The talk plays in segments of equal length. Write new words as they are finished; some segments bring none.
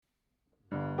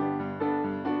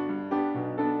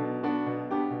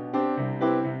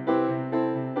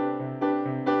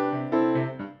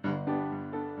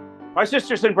My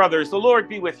sisters and brothers, the Lord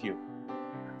be with you.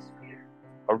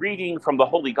 A reading from the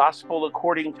Holy Gospel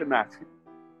according to Matthew.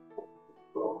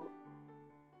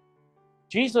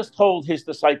 Jesus told his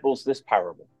disciples this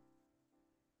parable.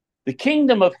 The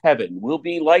kingdom of heaven will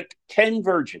be like 10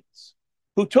 virgins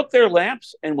who took their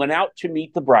lamps and went out to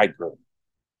meet the bridegroom.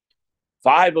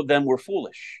 5 of them were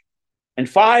foolish, and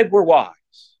 5 were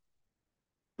wise.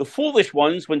 The foolish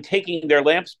ones, when taking their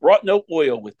lamps, brought no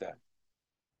oil with them,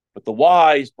 but the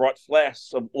wise brought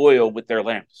flasks of oil with their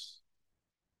lamps.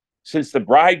 Since the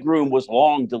bridegroom was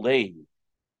long delayed,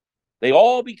 they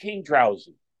all became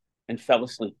drowsy and fell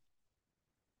asleep.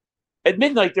 At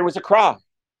midnight there was a cry,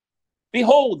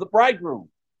 "Behold, the bridegroom,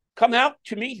 come out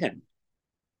to meet him."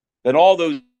 Then all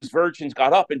those virgins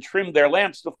got up and trimmed their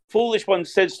lamps. The foolish one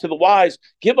says to the wise,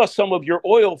 "Give us some of your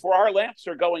oil, for our lamps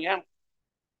are going out."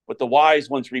 But the wise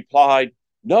ones replied,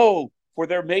 "No, for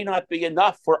there may not be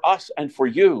enough for us and for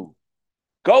you.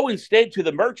 Go instead to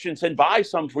the merchants and buy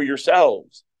some for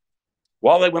yourselves."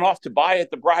 While they went off to buy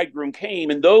it, the bridegroom came,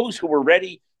 and those who were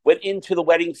ready went into the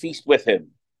wedding feast with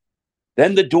him.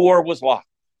 Then the door was locked.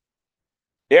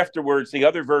 Afterwards, the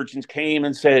other virgins came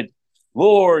and said,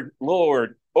 "Lord,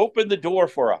 Lord, open the door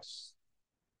for us."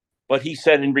 But he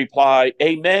said in reply,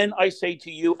 "Amen, I say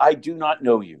to you, I do not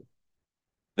know you.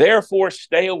 Therefore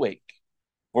stay awake,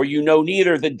 for you know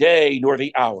neither the day nor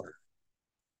the hour."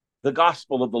 The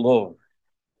gospel of the Lord.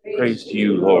 Praise to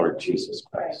you, Lord Jesus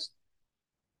Christ.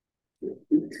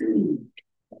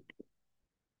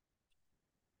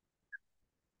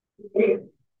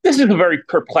 This is a very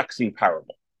perplexing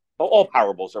parable. Well, all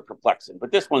parables are perplexing,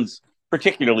 but this one's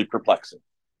particularly perplexing.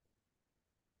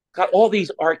 It's got all these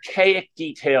archaic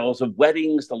details of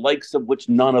weddings, the likes of which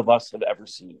none of us have ever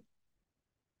seen.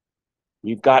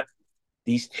 You've got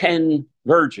these 10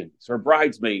 virgins or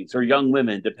bridesmaids or young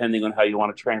women, depending on how you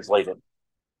want to translate it.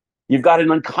 You've got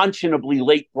an unconscionably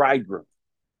late bridegroom,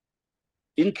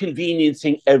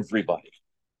 inconveniencing everybody.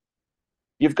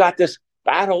 You've got this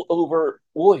battle over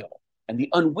oil and the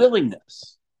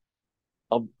unwillingness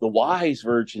of the wise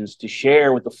virgins to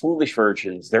share with the foolish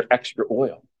virgins their extra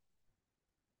oil.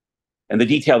 And the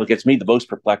detail that gets me the most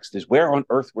perplexed is, where on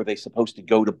earth were they supposed to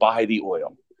go to buy the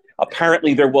oil?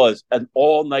 Apparently there was an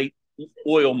all-night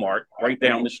oil mart right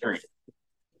down the street.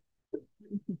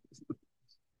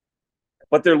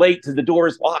 But they're late because the door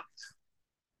is locked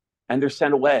and they're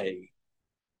sent away.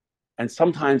 And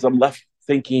sometimes I'm left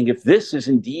thinking, if this is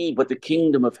indeed what the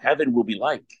kingdom of heaven will be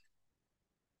like,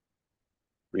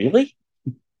 really?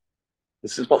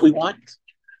 This is what we want?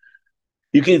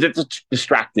 You can get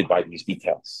distracted by these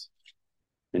details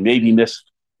and maybe miss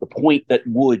the point that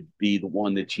would be the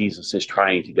one that Jesus is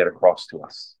trying to get across to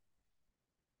us.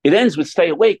 It ends with stay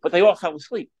awake, but they all fell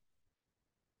asleep.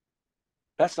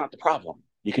 That's not the problem.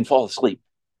 You can fall asleep.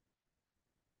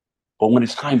 But when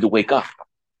it's time to wake up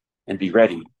and be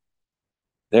ready,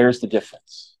 there's the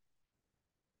difference.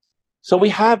 So we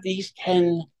have these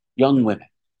 10 young women.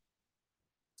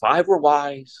 5 were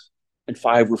wise and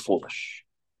 5 were foolish.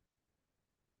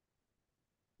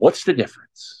 What's the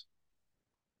difference?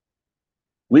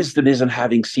 Wisdom isn't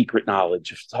having secret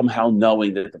knowledge, somehow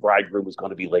knowing that the bridegroom was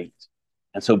going to be late,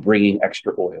 and so bringing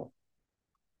extra oil.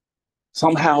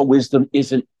 Somehow wisdom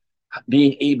isn't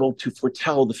being able to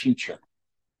foretell the future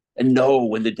and know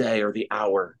when the day or the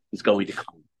hour is going to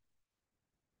come.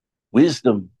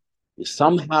 Wisdom is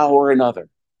somehow or another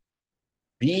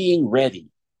being ready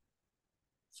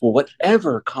for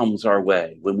whatever comes our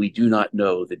way when we do not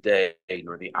know the day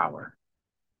nor the hour.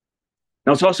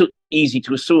 Now, it's also easy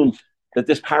to assume that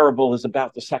this parable is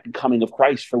about the second coming of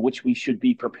Christ, for which we should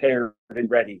be prepared and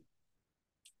ready.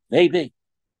 Maybe,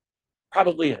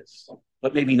 probably is,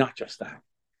 but maybe not just that.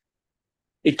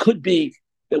 It could be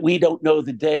that we don't know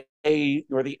the day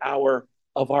nor the hour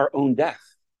of our own death.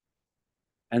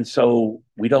 And so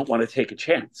we don't want to take a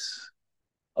chance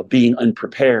of being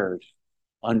unprepared,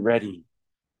 unready,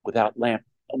 without lamp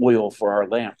oil for our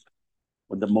lamp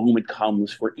when the moment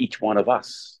comes for each one of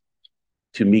us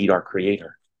to meet our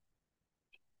Creator.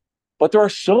 But there are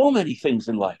so many things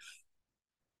in life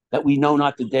that we know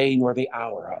not the day nor the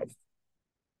hour of.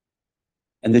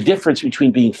 And the difference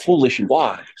between being foolish and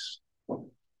wise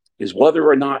is whether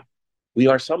or not we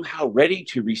are somehow ready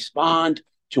to respond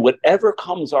to whatever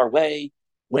comes our way,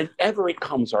 whenever it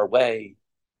comes our way,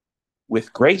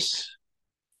 with grace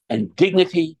and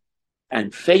dignity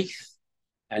and faith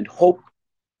and hope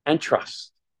and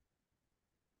trust.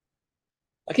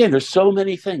 Again, there's so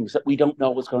many things that we don't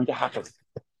know what's going to happen.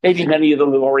 Maybe many of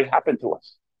them have already happened to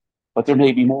us, but there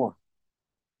may be more.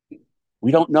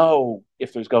 We don't know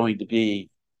if there's going to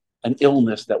be an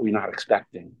illness that we're not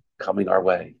expecting coming our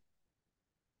way,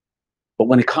 But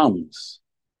when it comes,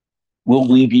 will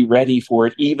we be ready for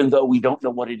it, even though we don't know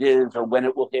what it is or when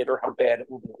it will hit or how bad it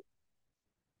will be?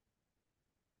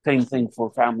 Same thing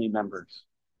for family members.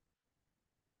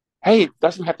 Hey, it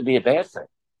doesn't have to be a bad thing.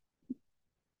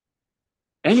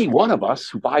 Any one of us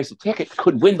who buys a ticket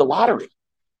could win the lottery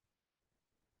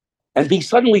and be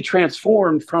suddenly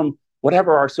transformed from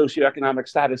whatever our socioeconomic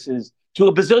status is to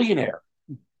a bazillionaire.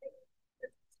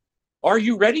 Are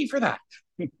you ready for that?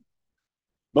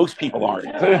 Most people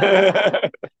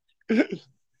aren't.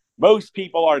 Most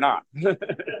people are not.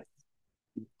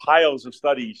 Piles of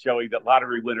studies showing that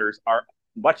lottery winners are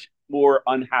much more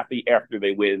unhappy after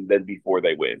they win than before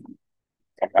they win.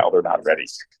 Somehow they're not ready.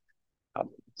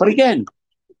 But again,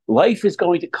 life is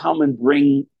going to come and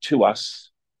bring to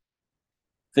us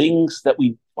things that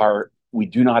we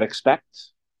do not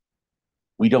expect.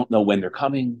 We don't know when they're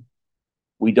coming.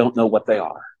 We don't know what they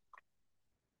are.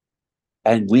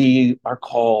 And we are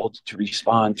called to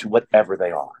respond to whatever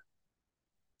they are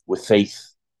with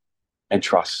faith and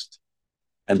trust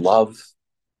and love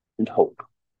and hope.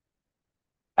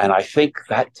 And I think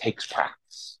that takes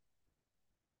practice.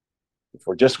 If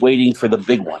we're just waiting for the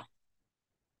big one,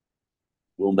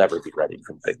 we'll never be ready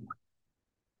for the big one.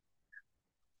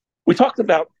 We talked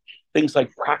about things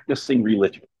like practicing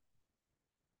religion,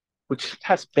 which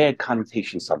has bad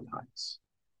connotations sometimes.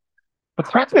 But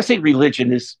practicing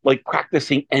religion is like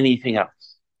practicing anything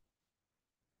else.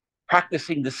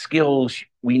 Practicing the skills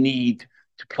we need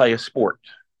to play a sport.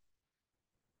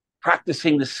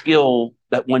 Practicing the skill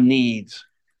that one needs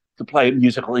to play a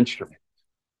musical instrument.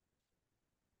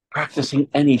 Practicing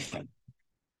anything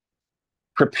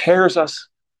prepares us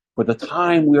for the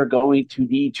time we are going to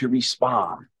need to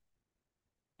respond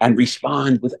and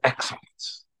respond with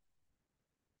excellence.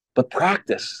 But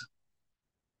practice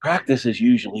is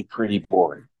usually pretty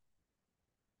boring,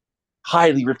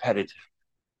 highly repetitive.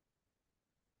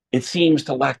 It seems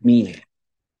to lack meaning.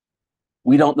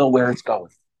 We don't know where it's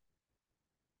going.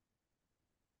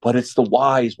 But it's the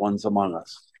wise ones among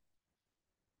us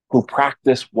who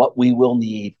practice what we will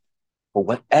need for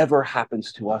whatever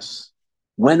happens to us,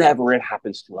 whenever it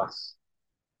happens to us,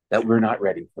 that we're not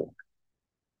ready for.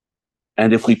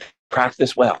 And if we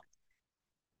practice well,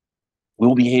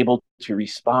 we'll be able to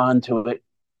respond to it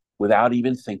without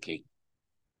even thinking,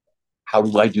 how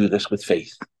do I do this with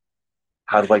faith?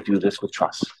 How do I do this with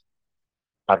trust?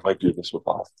 How do I do this with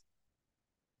love?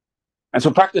 And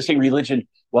so practicing religion,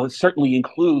 well, it certainly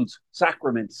includes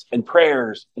sacraments and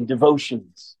prayers and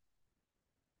devotions.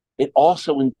 It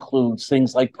also includes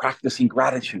things like practicing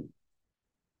gratitude,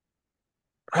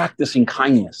 practicing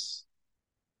kindness,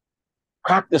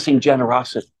 practicing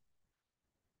generosity,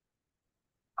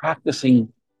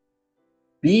 practicing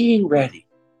being ready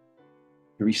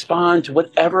to respond to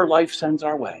whatever life sends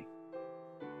our way,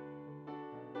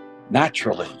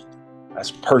 naturally,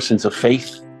 as persons of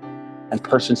faith and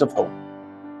persons of hope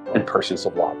and persons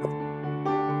of love.